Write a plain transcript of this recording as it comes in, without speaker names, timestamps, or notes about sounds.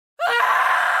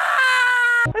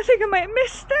I think I might have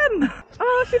missed them.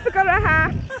 Oh, she forgot her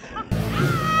hat.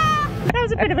 That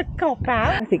was a bit of a cop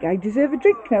out. I think I deserve a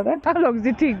drink now then. How long does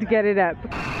it take to get it up?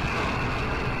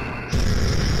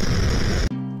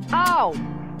 Oh,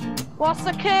 what's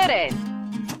occurring?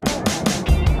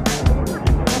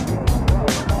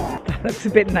 That looks a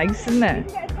bit nice, isn't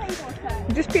it?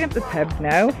 We've just been up the pub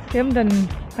now. I haven't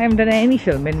done any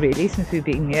filming really since we've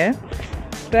been here,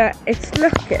 but it's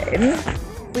looking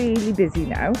really busy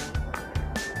now,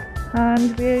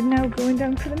 and we're now going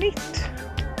down for the meet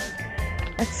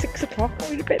at 6 o'clock.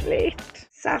 We're a bit late.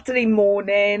 Saturday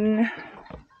morning,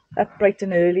 up bright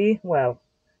and early. Well,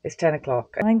 it's 10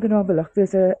 o'clock. I'm going to have a look.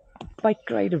 There's a bike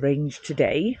ride arranged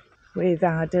today with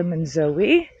Adam and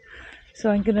Zoe,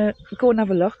 so I'm going to go and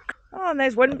have a look. Oh, and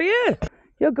there's one beer.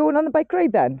 You're going on the bike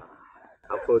ride then?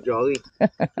 I'll go jolly.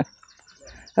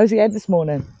 How's your head this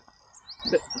morning?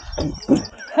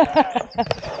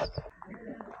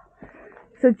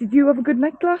 So did you have a good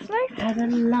night last night? I had a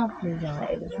lovely night.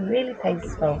 It was really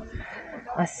peaceful.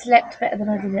 I slept better than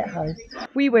I did at home.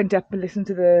 We went up and listened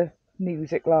to the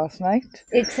music last night.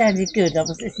 It sounded good. I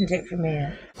was listening to it from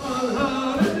here.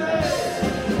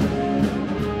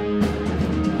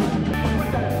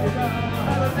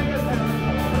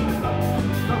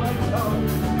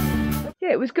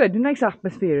 Yeah, it was good. A nice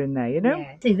atmosphere in there, you know?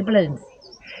 Yeah. See the balloons?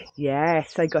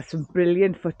 Yes, I got some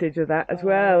brilliant footage of that as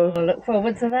well. I look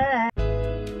forward to that.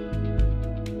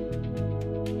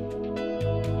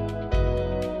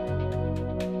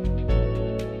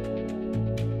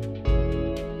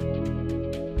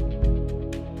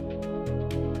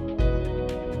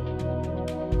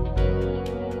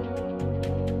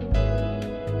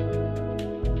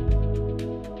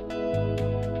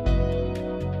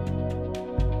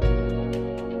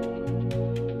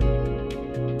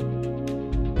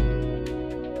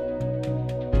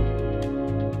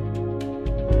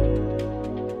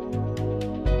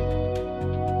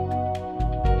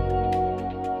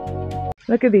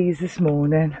 Look at these this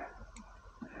morning.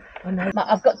 I know.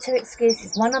 I've got two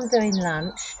excuses. One, I'm doing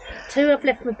lunch. Two, I've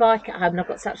left my bike at home and I've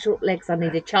got such short legs I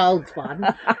need a child's one.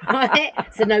 Right?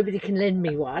 So nobody can lend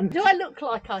me one. Do I look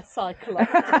like I cycle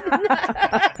often?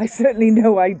 I certainly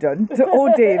know I don't.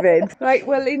 Or David. Right,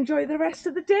 well, enjoy the rest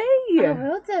of the day. I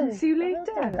will do. See you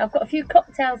later. I've got a few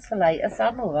cocktails for later, so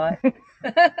I'm all right.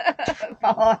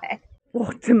 Bye.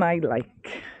 What am I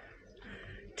like?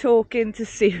 Talking to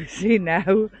Susie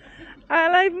now.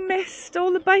 And I've missed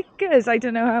all the bikers. I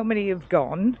don't know how many have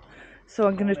gone. So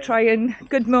I'm going to try and...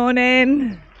 Good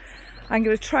morning. I'm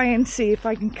going to try and see if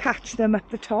I can catch them at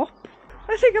the top.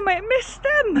 I think I might have missed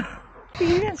them.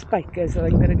 Experienced bikers that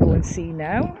I'm going to go and see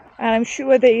now. And I'm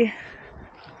sure they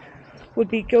would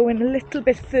be going a little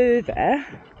bit further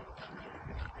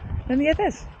than the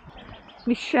others.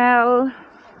 Michelle.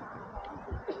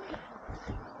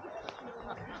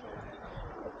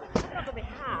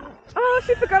 Oh,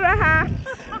 she forgot her hat.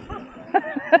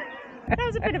 That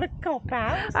was a bit of a cop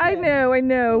out. I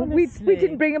know. We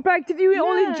didn't bring a bag. Did you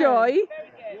all enjoy? Very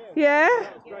good. Yeah?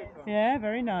 Yeah,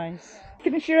 very nice.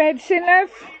 Finish your head in,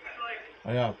 love?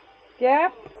 I have. Yeah?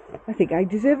 I think I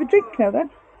deserve a drink now then.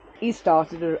 He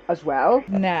started as well.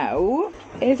 Now,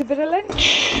 here's a bit of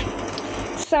lunch.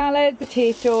 Salad,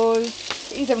 potatoes.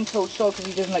 He's having coleslaw because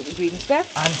he doesn't like the green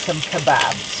stuff. And some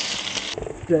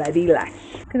kebabs. Bloody lush.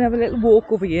 Gonna have a little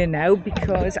walk over here now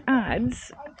because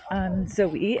Ads and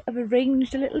Zoe have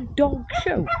arranged a little dog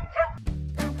show.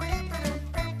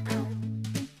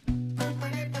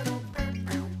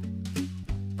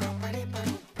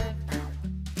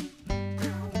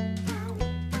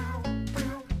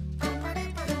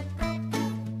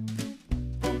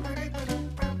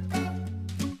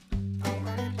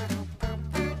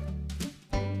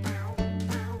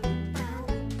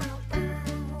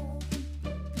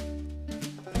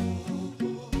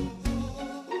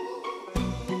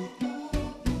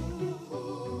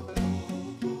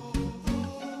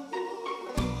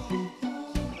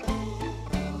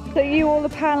 So you all the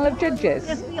panel of judges?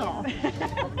 Yes, we are.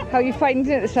 How are you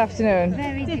finding it this afternoon?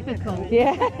 Very difficult.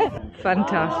 Yeah?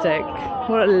 Fantastic.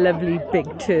 What a lovely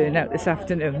big turnout this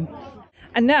afternoon.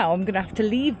 And now I'm going to have to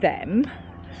leave them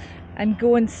and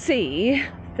go and see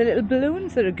the little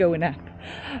balloons that are going up.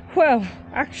 Well,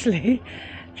 actually,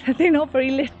 they're not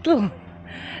very little.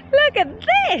 Look at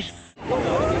this!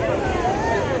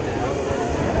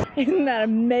 Isn't that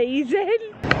amazing?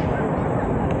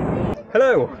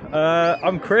 Hello,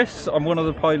 I'm Chris. I'm one of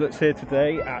the pilots here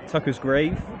today at Tucker's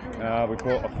Grave. We've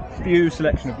got a few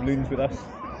selection of balloons with us.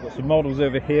 We've got some models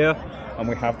over here, and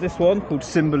we have this one called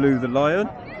Simbaloo the Lion.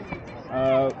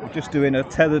 We're just doing a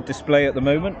tethered display at the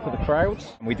moment for the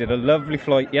crowds. We did a lovely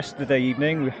flight yesterday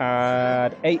evening. We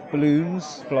had 8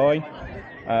 balloons fly.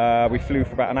 We flew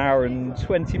for about an hour and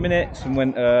 20 minutes and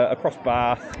went across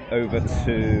Bath over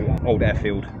to Old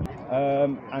Airfield.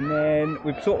 And then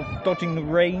we're sort of dodging the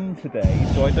rain today,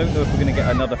 so I don't know if we're going to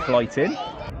get another flight in.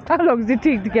 How long does it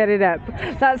take to get it up?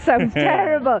 That sounds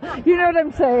terrible. You know what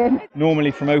I'm saying?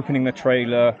 Normally from opening the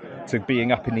trailer to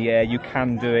being up in the air, you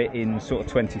can do it in sort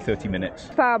of 20-30 minutes.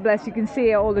 Fabulous. You can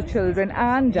see all the children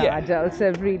and adults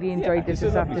have really enjoyed this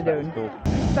afternoon. Cool.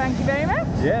 Thank you very much.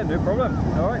 Yeah, no problem.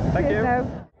 All right, thank you.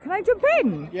 Now, can I jump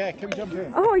in? Yeah, can we jump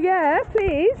in? Oh yeah,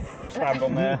 please. Stand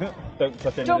on there. Don't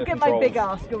touch any Don't of the get my controls. big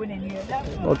ass going in here.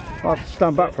 No. I'll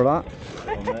stand back for that.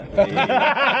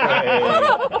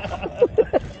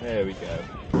 There we go.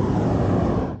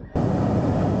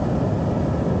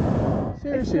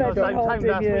 Seriously, It's don't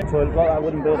haunted time you. I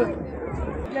wouldn't build it.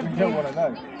 You don't want to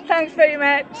know. Thanks very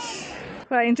much.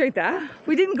 Well, I enjoyed that.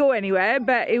 We didn't go anywhere,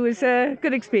 but it was a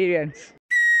good experience.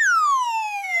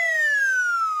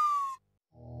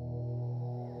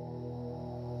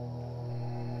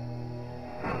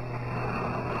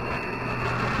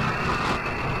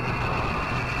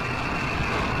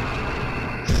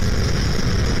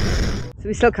 So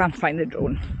we still can't find the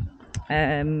drone.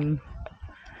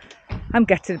 I'm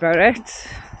gutted about it.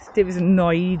 Steve was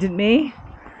annoyed at me,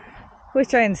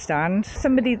 which I understand.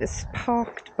 Somebody that's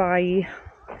parked by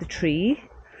the tree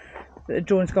that the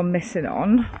drone's gone missing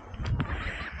on,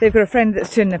 they've got a friend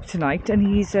that's turning up tonight and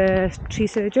he's a tree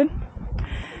surgeon.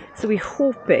 So we're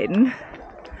hoping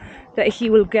that he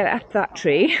will get up that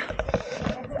tree,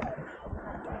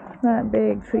 that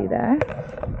big tree there,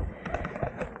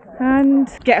 and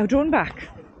get our drone back.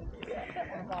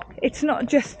 It's not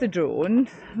just the drone,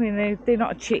 I mean they're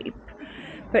not cheap,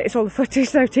 but it's all the footage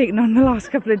that I've taken on the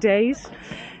last couple of days,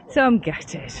 so I'm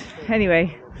gutted.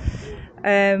 Anyway,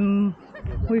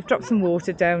 we've dropped some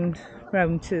water down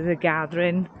round to the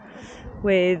gathering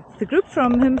with the group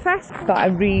from Hemanfest, but I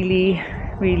really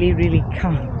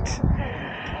can't.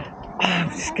 Oh, I'm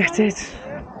just gutted.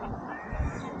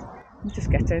 I'm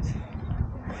just gutted.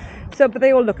 So, but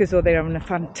they all look as though they're having a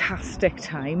fantastic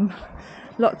time.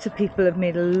 Lots of people have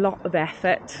made a lot of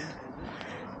effort,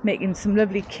 making some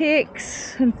lovely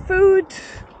cakes and food,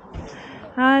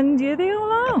 and here they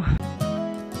all are.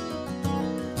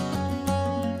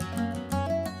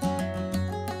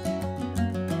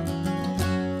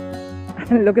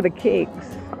 And look at the cakes.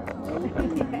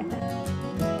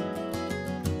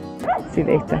 See you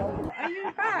later. Are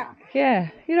you back? Yeah,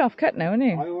 you're off cut now, aren't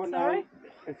you? I want to.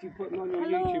 If you put it on your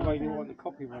YouTube, I don't want the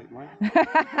copyright, mate.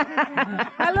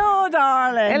 Hello,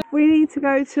 darling. We need to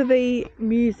go to the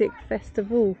music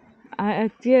festival. Yeah,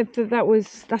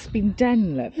 that's been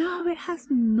done, love. No, it has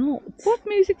not. What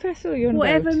music festival are you on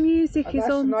Whatever about? music is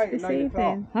on tonight at this 9 o'clock.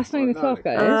 evening. That's 9 o'clock,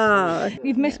 that is. Ah,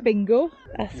 You've missed bingo.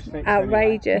 that's Thanks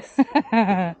outrageous.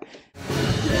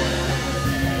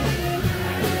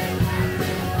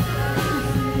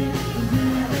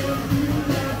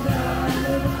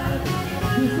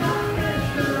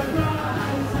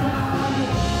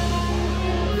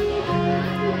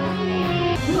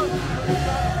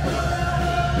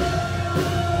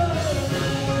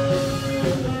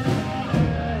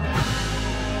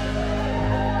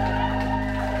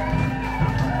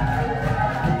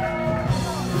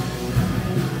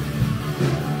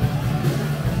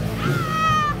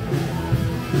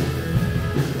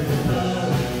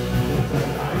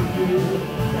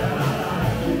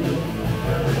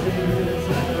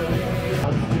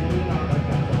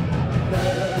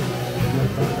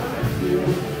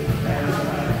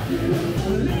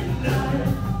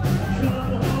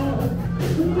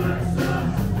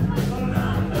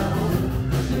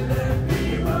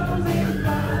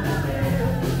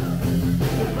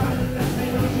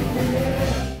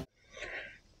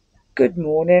 Good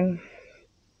morning.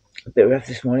 A bit rough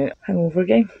this morning. Hangover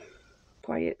again.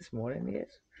 Quiet this morning, yes.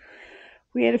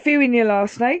 We had a few in here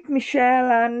last night.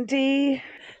 Michelle, Andy,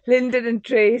 Lyndon and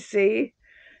Tracy,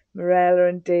 Morella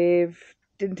and Dave.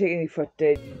 Didn't take any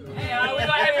footage. Hey, we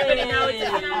got everybody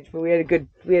now. But we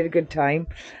had a good time.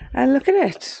 And look at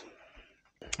it.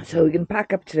 So we can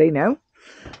pack up today now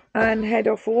and head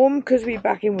off home because we're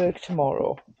back in work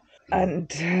tomorrow. And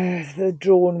the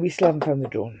drone, we still haven't found the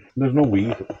drone. There's no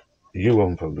we. You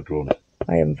haven't found the drone.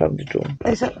 I haven't found the drone.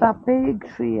 There's that big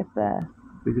tree up there.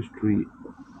 Biggest tree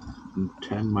in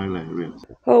 10-mile area.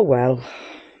 Oh well.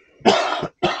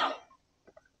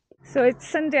 So it's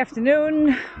Sunday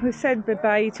afternoon. We've said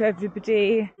bye-bye to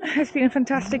everybody. It's been a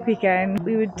fantastic weekend.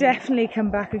 We would definitely come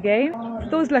back again. For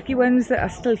those lucky ones that are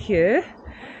still here,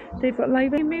 they've got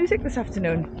live music this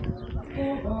afternoon.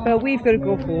 but we've got to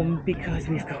go home because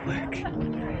we've got work.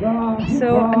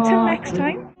 So until next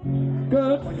time.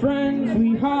 Good friends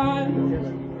we had,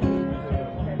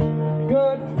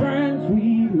 good friends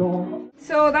we lost.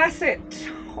 So that's it,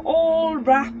 all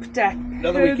wrapped up.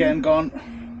 Another weekend gone.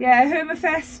 Yeah,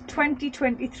 Hemanfest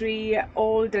 2023,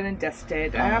 all done and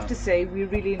dusted. I have to say, we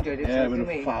really enjoyed it. Yeah, didn't it was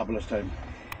we? a fabulous time.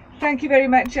 Thank you very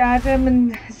much, Adam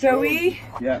and Zoe.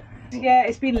 Yeah. Yeah,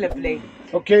 it's been lovely.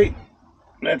 Okay,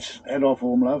 let's head off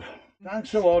home, love.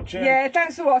 Thanks for watching. Yeah,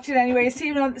 thanks for watching anyway. See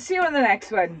you on the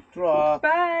next one. Ta-ra.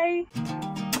 Bye.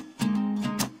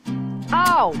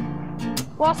 Oh,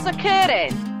 what's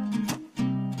occurring?